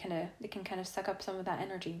that they can kind of suck up some of that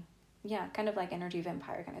energy. Yeah, kind of like energy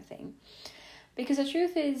vampire kind of thing. Because the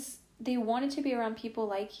truth is, they wanted to be around people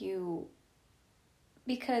like you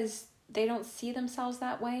because they don't see themselves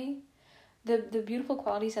that way. The beautiful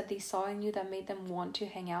qualities that they saw in you that made them want to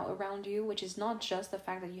hang out around you, which is not just the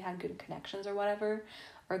fact that you had good connections or whatever,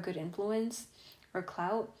 or good influence or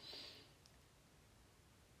clout.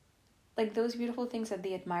 Like, those beautiful things that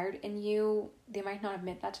they admired in you, they might not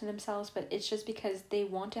admit that to themselves, but it's just because they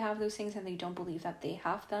want to have those things and they don't believe that they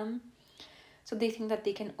have them. So they think that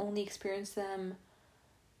they can only experience them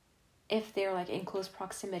if they're like in close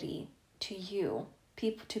proximity to you,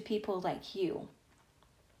 to people like you.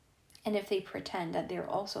 And if they pretend that they're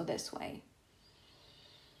also this way.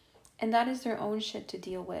 And that is their own shit to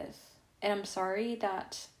deal with. And I'm sorry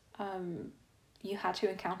that you had to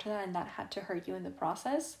encounter that, and that had to hurt you in the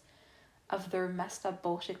process of their messed up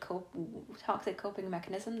bullshit toxic coping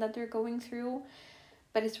mechanism that they're going through.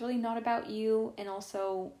 But it's really not about you. And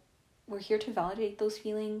also, we're here to validate those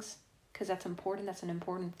feelings, because that's important. That's an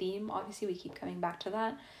important theme. Obviously, we keep coming back to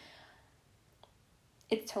that.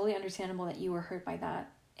 It's totally understandable that you were hurt by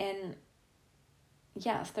that. And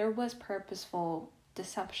yes, there was purposeful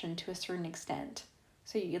deception to a certain extent.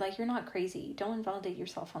 So you're not crazy. Don't invalidate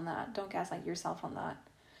yourself on that. Don't gaslight yourself on that.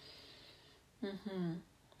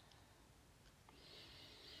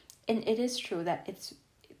 And it is true that it's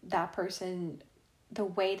that person, the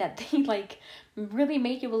way that they like really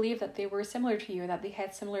made you believe that they were similar to you, that they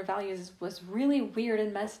had similar values, was really weird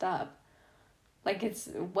and messed up. Like, it's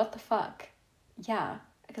what the fuck. Yeah,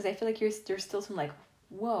 because I feel like there's still some like,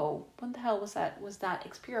 whoa, what the hell was that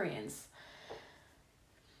experience?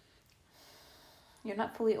 You're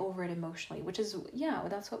not fully over it emotionally, which is, yeah,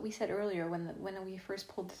 that's what we said earlier when we first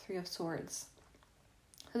pulled the Three of Swords.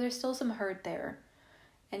 So there's still some hurt there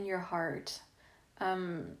in your heart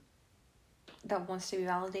that wants to be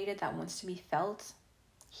validated, that wants to be felt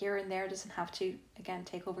here and there. It doesn't have to, again,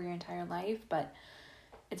 take over your entire life, but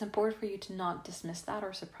it's important for you to not dismiss that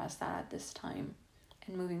or suppress that at this time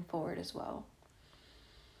and moving forward as well.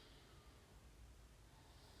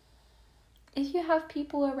 If you have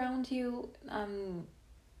people around you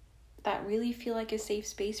that really feel like a safe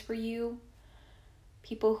space for you,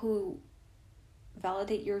 people who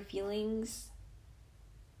validate your feelings,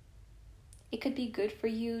 it could be good for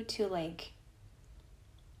you to like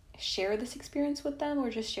share this experience with them, or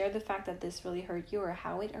just share the fact that this really hurt you or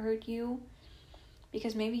how it hurt you.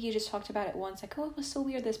 Because maybe you just talked about it once, like, oh, it was so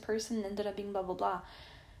weird, this person ended up being blah blah blah,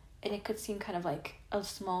 and it could seem kind of like a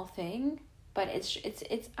small thing, but it's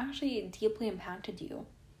actually deeply impacted you,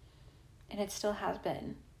 and it still has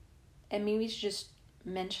been. And maybe to just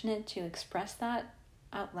mention it, to express that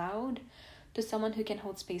out loud to someone who can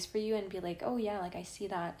hold space for you and be like, oh yeah, like I see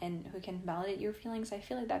that, and who can validate your feelings. I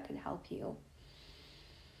feel like that could help you.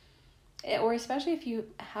 Or especially if you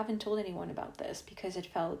haven't told anyone about this because it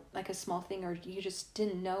felt like a small thing, or you just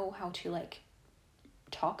didn't know how to like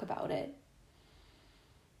talk about it.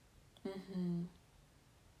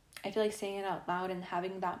 I feel like saying it out loud and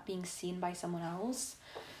having that being seen by someone else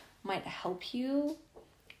might help you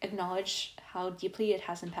acknowledge how deeply it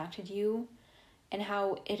has impacted you, and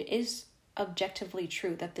how it is objectively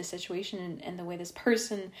true that this situation and the way this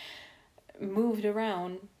person moved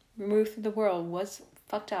through the world was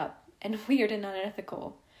fucked up and weird and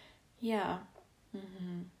unethical. Yeah.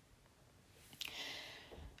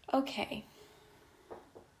 Okay.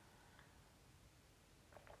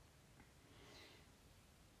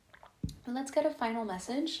 Let's get a final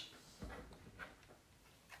message.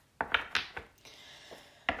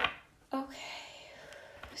 Okay.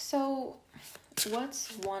 So,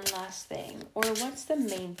 what's one last thing, or what's the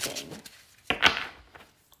main thing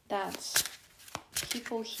that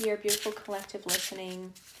people here, beautiful collective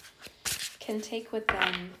listening, can take with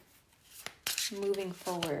them moving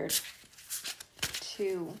forward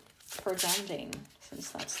for grounding, since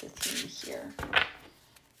that's the theme here?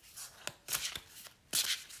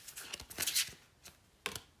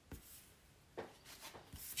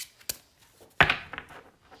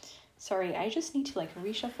 Sorry, I just need to like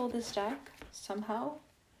reshuffle this deck somehow.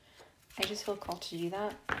 I just feel called to do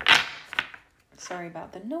that. Sorry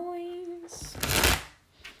about the noise.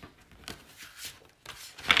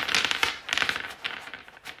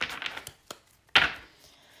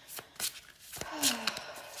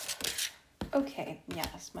 Okay,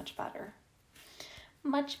 yes, much better.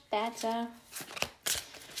 Much better.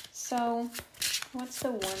 So, what's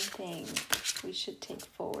the one thing we should take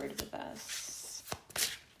forward with us?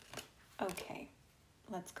 Okay,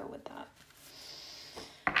 let's go with that.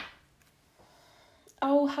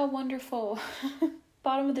 Oh, how wonderful.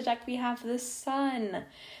 Bottom of the deck, we have the sun.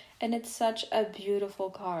 And it's such a beautiful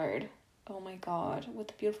card. Oh my god, with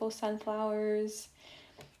the beautiful sunflowers.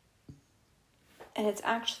 And it's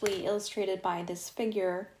actually illustrated by this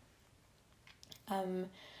figure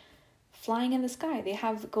flying in the sky. They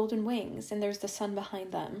have golden wings and there's the sun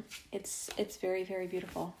behind them. It's very, very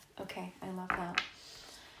beautiful. Okay, I love that.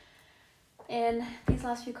 And these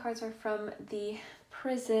last few cards are from the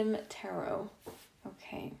Prism Tarot.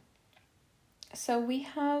 Okay. So we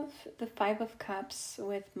have the Five of Cups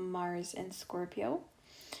with Mars and Scorpio.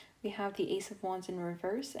 We have the Ace of Wands in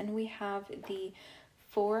reverse, and we have the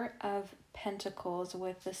Four of Pentacles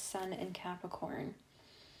with the Sun in Capricorn.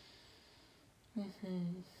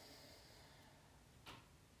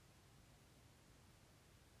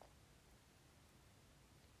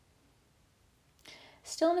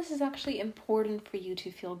 Stillness is actually important for you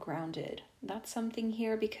to feel grounded. That's something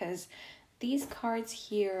here, because these cards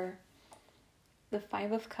here, the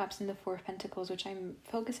Five of Cups and the Four of Pentacles, which I'm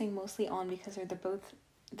focusing mostly on because they're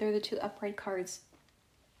the two upright cards.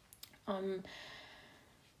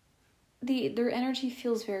 Their energy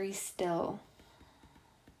feels very still.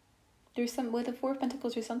 There's with the Four of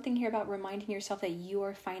Pentacles, there's something here about reminding yourself that you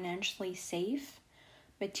are financially safe,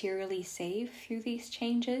 materially safe through these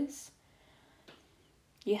changes.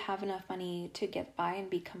 You have enough money to get by and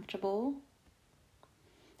be comfortable.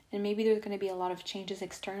 And maybe there's going to be a lot of changes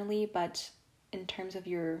externally, but in terms of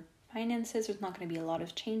your finances, there's not going to be a lot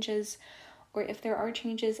of changes. Or if there are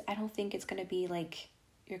changes, I don't think it's going to be like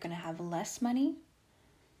you're going to have less money.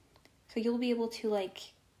 So you'll be able to like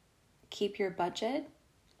keep your budget.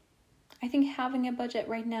 I think having a budget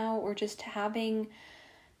right now, or just having,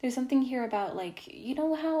 there's something here about like, you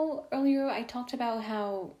know how earlier I talked about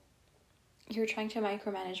how you're trying to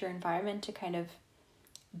micromanage your environment to kind of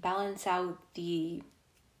balance out the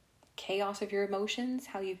chaos of your emotions,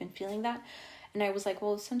 how you've been feeling that. And I was like,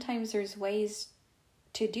 well, sometimes there's ways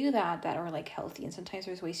to do that are like healthy, and sometimes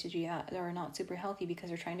there's ways to do that are not super healthy because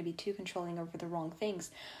you're trying to be too controlling over the wrong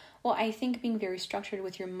things. Well, I think being very structured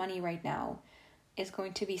with your money right now is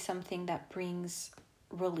going to be something that brings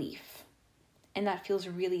relief, and that feels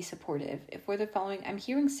really supportive. If we're the following, I'm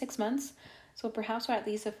hearing 6 months, so perhaps for at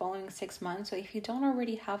least the following 6 months. So if you don't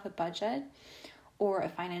already have a budget or a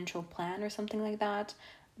financial plan or something like that,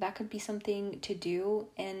 that could be something to do.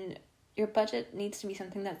 And your budget needs to be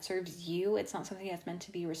something that serves you. It's not something that's meant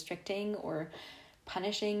to be restricting or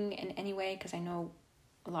punishing in any way, because I know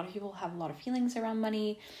a lot of people have a lot of feelings around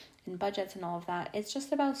money and budgets and all of that. It's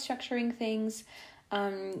just about structuring things.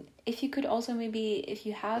 If you could also maybe, if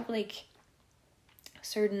you have like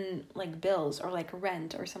certain like bills or like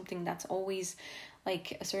rent or something that's always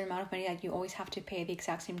like a certain amount of money that you always have to pay at the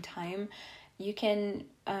exact same time, you can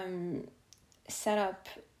set up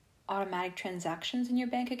automatic transactions in your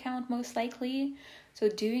bank account, most likely. So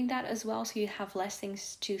doing that as well, so you have less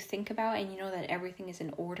things to think about and you know that everything is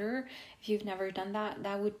in order. If you've never done that,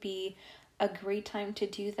 that would be a great time to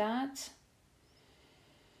do that.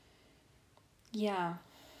 Yeah.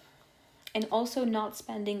 And also not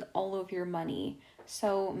spending all of your money.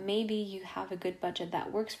 So maybe you have a good budget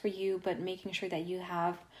that works for you, but making sure that you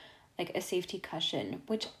have like a safety cushion,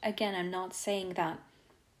 which again, I'm not saying that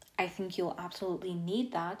I think you'll absolutely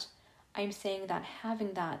need that. I'm saying that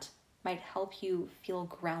having that might help you feel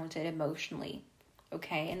grounded emotionally.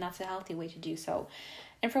 Okay. And that's a healthy way to do so.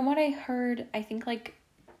 And from what I heard, I think like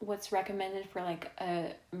what's recommended for like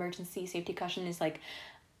a emergency safety cushion is like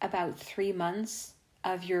about 3 months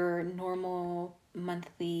of your normal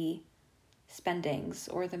monthly spendings,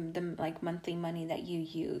 or the like monthly money that you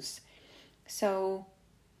use. So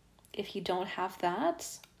if you don't have that,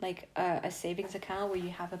 like a savings account where you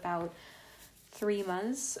have about 3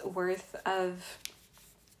 months worth of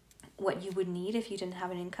what you would need if you didn't have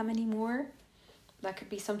an income anymore, that could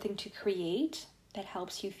be something to create that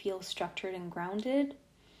helps you feel structured and grounded.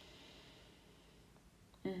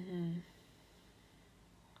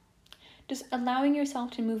 Just allowing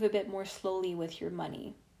yourself to move a bit more slowly with your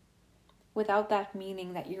money, without that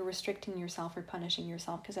meaning that you're restricting yourself or punishing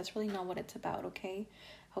yourself, because that's really not what it's about, okay?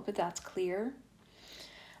 Hope that that's clear.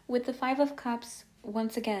 With the Five of Cups,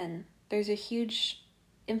 once again, there's a huge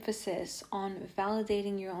emphasis on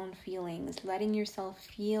validating your own feelings, letting yourself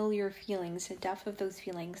feel your feelings, the depth of those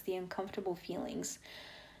feelings, the uncomfortable feelings,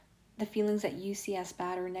 the feelings that you see as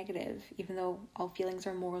bad or negative, even though all feelings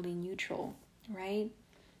are morally neutral, right?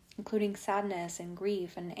 Including sadness and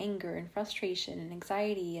grief and anger and frustration and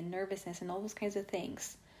anxiety and nervousness and all those kinds of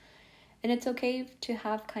things. And it's okay to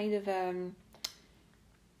have kind of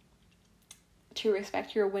to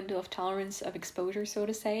respect your window of tolerance of exposure, so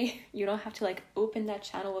to say. You don't have to like open that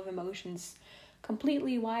channel of emotions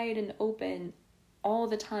completely wide and open all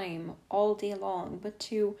the time, all day long, but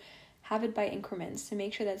to have it by increments, to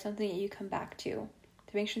make sure that's something that you come back to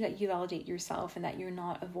make sure that you validate yourself and that you're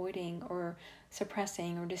not avoiding or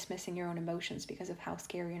suppressing or dismissing your own emotions because of how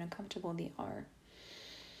scary and uncomfortable they are.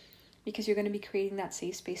 Because you're going to be creating that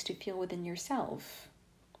safe space to feel within yourself.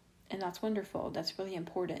 And that's wonderful. That's really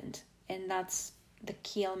important. And that's the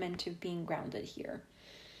key element of being grounded here.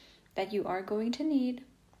 That you are going to need,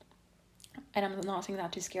 and I'm not saying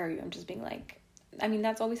that to scare you, I'm just being like, I mean,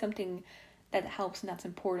 that's always something that helps and that's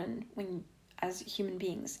important when as human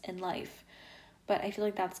beings in life. But I feel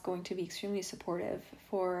like that's going to be extremely supportive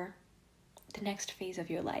for the next phase of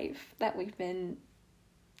your life that we've been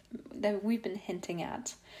hinting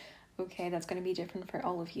at. Okay, that's going to be different for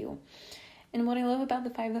all of you. And what I love about the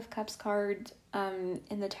Five of Cups card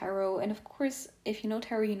in the tarot, and of course, if you know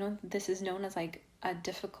tarot, you know this is known as like a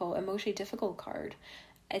emotionally difficult card.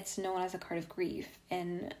 It's known as a card of grief,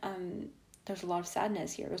 and there's a lot of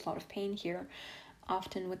sadness here. There's a lot of pain here,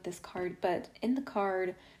 often with this card. But in the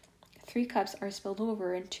card, 3 cups are spilled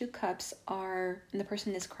over, and 2 cups are, and the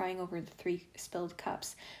person is crying over the 3 spilled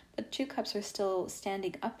cups, but 2 cups are still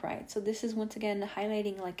standing upright. So this is once again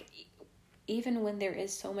highlighting like, even when there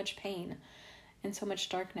is so much pain and so much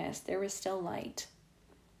darkness, there is still light.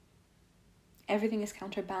 Everything is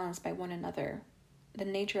counterbalanced by one another. The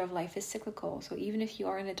nature of life is cyclical. So even if you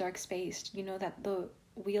are in a dark space, you know that the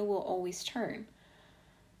wheel will always turn.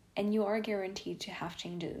 And you are guaranteed to have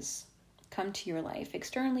changes come to your life,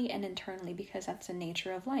 externally and internally, because that's the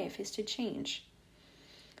nature of life, is to change.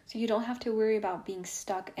 So you don't have to worry about being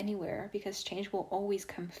stuck anywhere, because change will always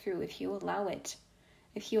come through if you allow it.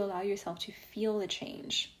 If you allow yourself to feel the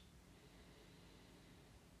change.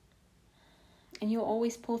 And you'll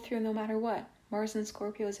always pull through no matter what. Mars in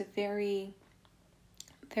Scorpio is a very,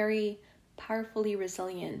 very powerfully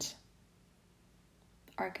resilient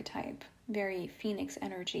archetype. Very Phoenix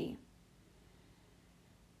energy.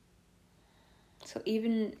 So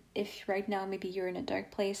even if right now maybe you're in a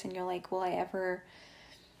dark place and you're like, will I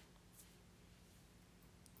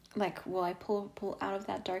pull out of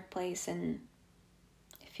that dark place and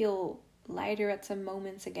feel lighter at some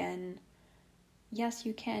moments again? Yes,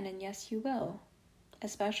 you can, and yes, you will.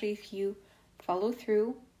 Especially if you follow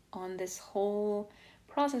through on this whole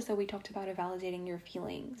process that we talked about of validating your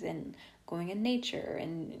feelings and going in nature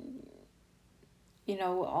and, you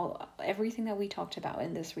know, everything that we talked about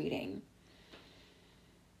in this reading.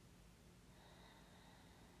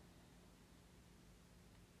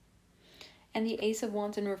 And the Ace of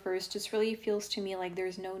Wands in reverse just really feels to me like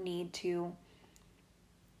there's no need to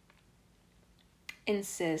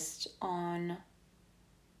insist on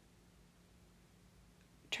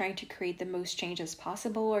trying to create the most changes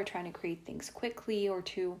possible or trying to create things quickly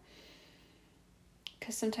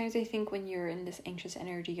because sometimes I think when you're in this anxious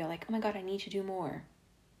energy, you're like, oh my God, I need to do more.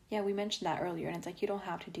 Yeah, we mentioned that earlier, and it's like, you don't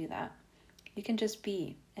have to do that. You can just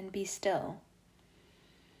be and be still.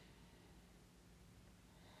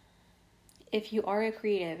 If you are a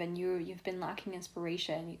creative and you've been lacking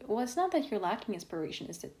inspiration, well, it's not that you're lacking inspiration,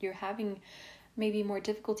 it's that you're having maybe more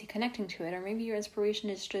difficulty connecting to it, or maybe your inspiration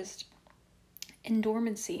is just in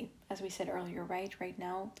dormancy, as we said earlier, right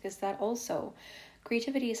now, because that also,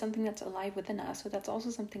 creativity is something that's alive within us, so that's also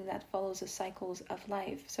something that follows the cycles of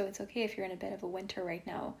life. So it's okay if you're in a bit of a winter right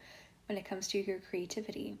now when it comes to your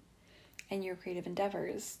creativity and your creative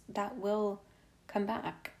endeavors. That will come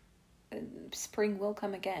back. Spring will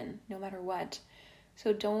come again, no matter what.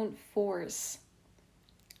 So don't force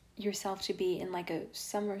yourself to be in like a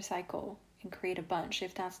summer cycle and create a bunch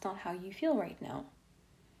if that's not how you feel right now.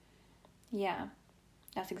 Yeah,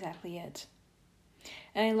 that's exactly it.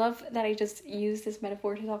 And I love that I just used this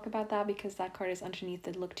metaphor to talk about that, because that card is underneath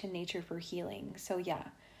the look to nature for healing. So yeah,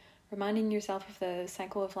 reminding yourself of the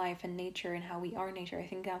cycle of life and nature and how we are nature. I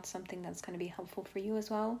think that's something that's going to be helpful for you as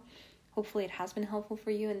well. Hopefully it has been helpful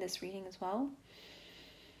for you in this reading as well.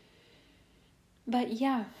 But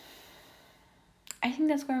yeah, I think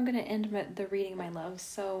that's where I'm going to end the reading, my love.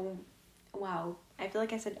 So, wow. I feel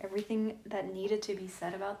like I said everything that needed to be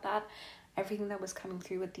said about that. Everything that was coming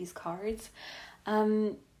through with these cards.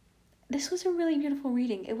 this was a really beautiful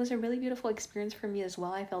reading. It was a really beautiful experience for me as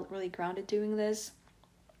well. I felt really grounded doing this.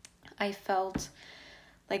 I felt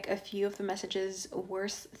like a few of the messages were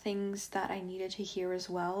things that I needed to hear as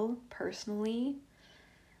well, personally.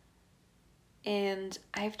 And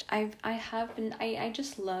I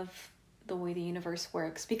just love the way the universe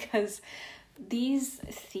works, because these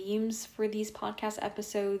themes for these podcast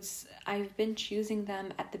episodes, I've been choosing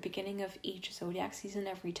them at the beginning of each zodiac season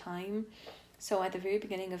every time. So at the very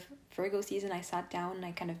beginning of Virgo season, I sat down and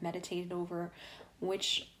I kind of meditated over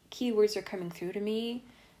which keywords are coming through to me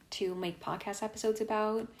to make podcast episodes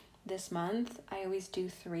about. This month I always do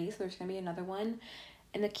 3, so there's gonna be another one.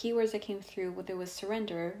 And the keywords that came through, there was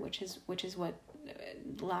surrender, which is what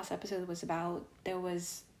the last episode was about. There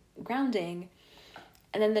was grounding,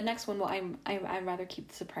 and then the next one, well, I'd rather keep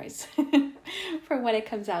the surprise for when it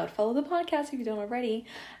comes out. Follow the podcast if you don't already.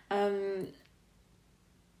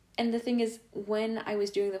 And the thing is, when I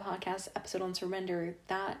was doing the podcast episode on surrender,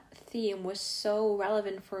 that theme was so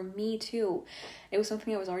relevant for me too. It was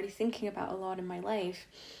something I was already thinking about a lot in my life,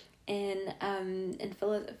 and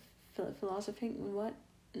philosophy,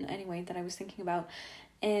 that I was thinking about.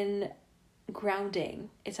 And grounding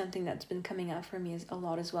is something that's been coming up for me a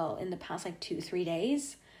lot as well in the past 2-3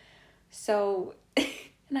 days. So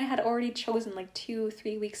and I had already chosen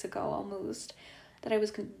 2-3 weeks ago almost that I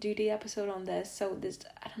was going to do the episode on this. So this,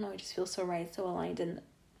 I don't know, it just feels so right, so aligned, and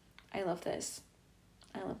I love this.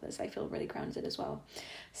 I feel really grounded as well.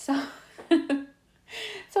 So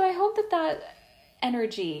so I hope that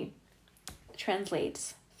energy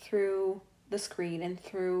translates through the screen and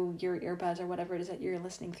through your earbuds or whatever it is that you're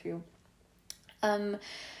listening through.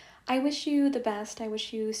 I wish you the best. I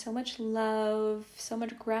wish you so much love, so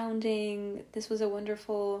much grounding. This was a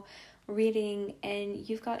wonderful reading, and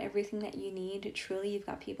you've got everything that you need. Truly, you've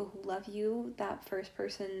got people who love you, that first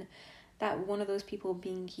person, that one of those people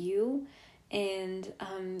being you, and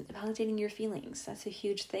validating your feelings. That's a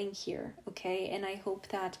huge thing here, okay? And I hope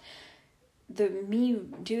that me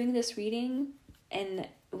doing this reading and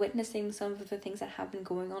witnessing some of the things that have been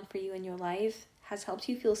going on for you in your life has helped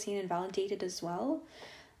you feel seen and validated as well.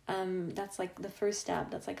 That's the first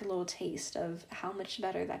step. That's a little taste of how much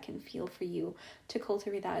better that can feel for you to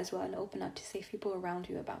cultivate that as well and open up to safe people around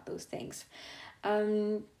you about those things.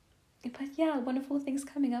 But yeah, wonderful things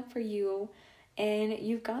coming up for you, and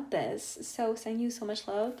you've got this. So sending you so much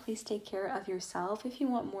love. Please take care of yourself. If you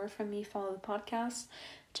want more from me, follow the podcast.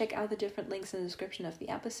 Check out the different links in the description of the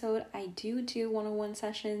episode. I do one-on-one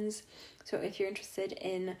sessions, so if you're interested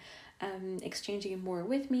in exchanging more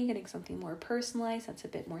with me, getting something more personalized, that's a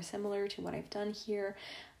bit more similar to what I've done here,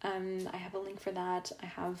 I have a link for that. I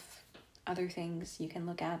have other things you can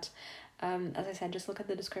look at. As I said, just look at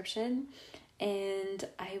the description, and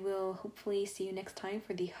I will hopefully see you next time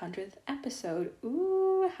for the 100th episode.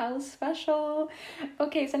 Ooh, how special.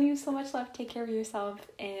 Okay, sending you so much love. Take care of yourself,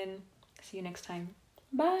 and see you next time.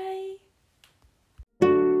 Bye.